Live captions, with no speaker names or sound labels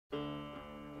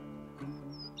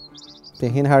The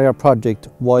Hen Harrier project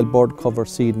wild bird cover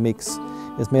seed mix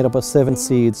is made up of 7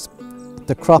 seeds.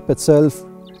 The crop itself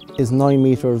is 9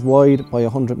 metres wide by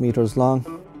 100 metres long.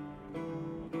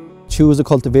 Choose a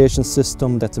cultivation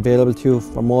system that's available to you.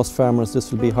 For most farmers,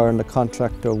 this will be hiring a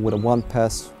contractor with a 1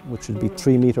 pass, which would be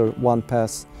 3 metre 1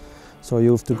 pass. So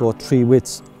you have to go 3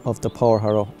 widths of the power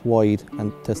harrow wide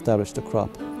and to establish the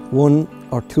crop. 1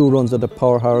 or 2 runs of the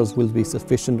power harrows will be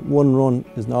sufficient. 1 run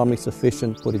is normally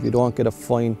sufficient, but if you don't get a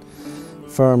fine,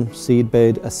 firm seed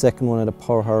bed, a second one of the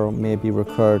power harrow may be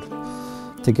required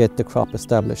to get the crop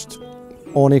established.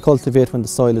 Only cultivate when the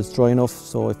soil is dry enough,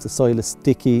 so if the soil is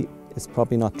sticky, it's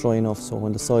probably not dry enough, so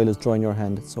when the soil is dry in your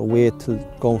hand. So wait till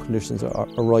ground conditions are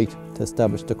right to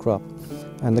establish the crop.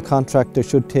 And the contractor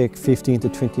should take 15 to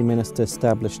 20 minutes to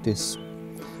establish this.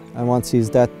 And once he's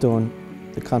that done,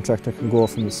 the contractor can go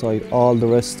from the side. All the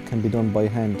rest can be done by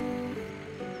hand.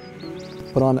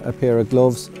 Put on a pair of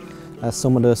gloves, as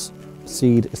some of the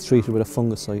seed is treated with a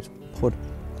fungicide. Put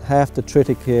half the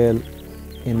triticale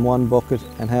in one bucket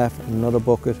and half in another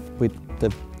bucket with the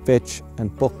vetch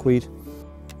and buckwheat.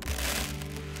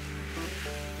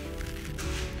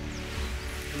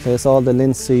 Place all the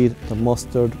linseed, the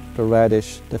mustard, the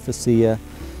radish, the phacelia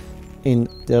in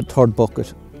the third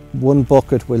bucket. 1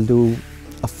 bucket will do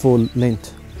a full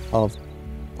length of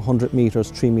 100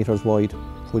 metres, 3 metres wide,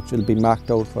 which will be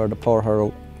marked out where the power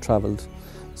harrow travelled.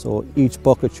 So each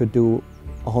bucket should do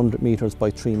 100 metres by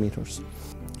 3 metres.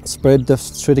 Spread the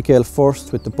triticale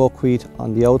first with the buckwheat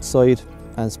on the outside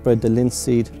and spread the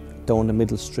linseed down the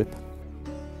middle strip.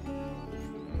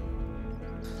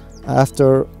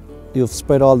 After you've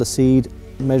spread all the seed,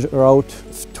 measure out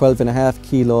 12.5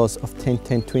 kilos of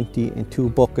 10-10-20 in 2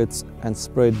 buckets and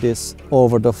spread this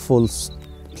over the full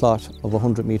plot of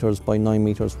 100 metres by 9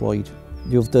 metres wide.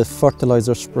 You have the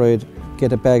fertiliser spread,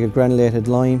 get a bag of granulated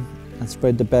lime and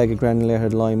spread the bag of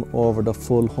granulated lime over the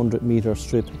full 100 metre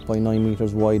strip by 9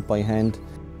 metres wide by hand.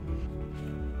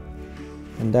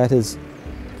 And that is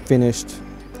finished.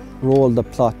 Roll the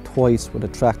plot twice with a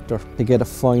tractor to get a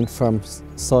fine firm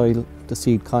soil to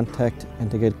seed contact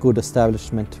and to get good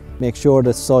establishment. Make sure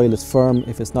the soil is firm.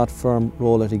 If it's not firm,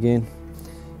 roll it again.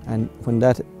 And when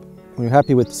you're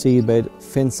happy with the seed bed,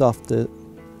 fence off the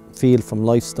field from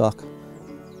livestock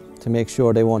to make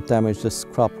sure they won't damage this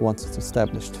crop once it's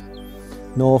established.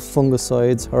 No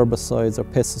fungicides, herbicides or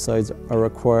pesticides are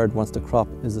required once the crop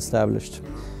is established.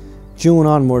 June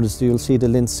onwards, you'll see the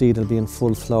linseed will be in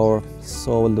full flower,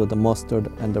 so will the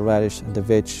mustard and the radish and the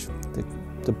veg.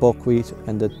 The buckwheat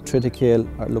and the triticale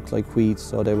look like wheat,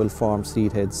 so they will form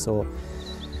seed heads. So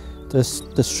the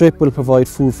strip will provide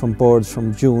food from birds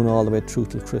from June all the way through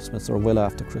till Christmas or well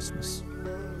after Christmas.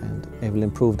 And it will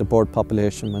improve the bird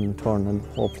population and in turn and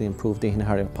hopefully improve the Hen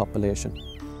Harrier population.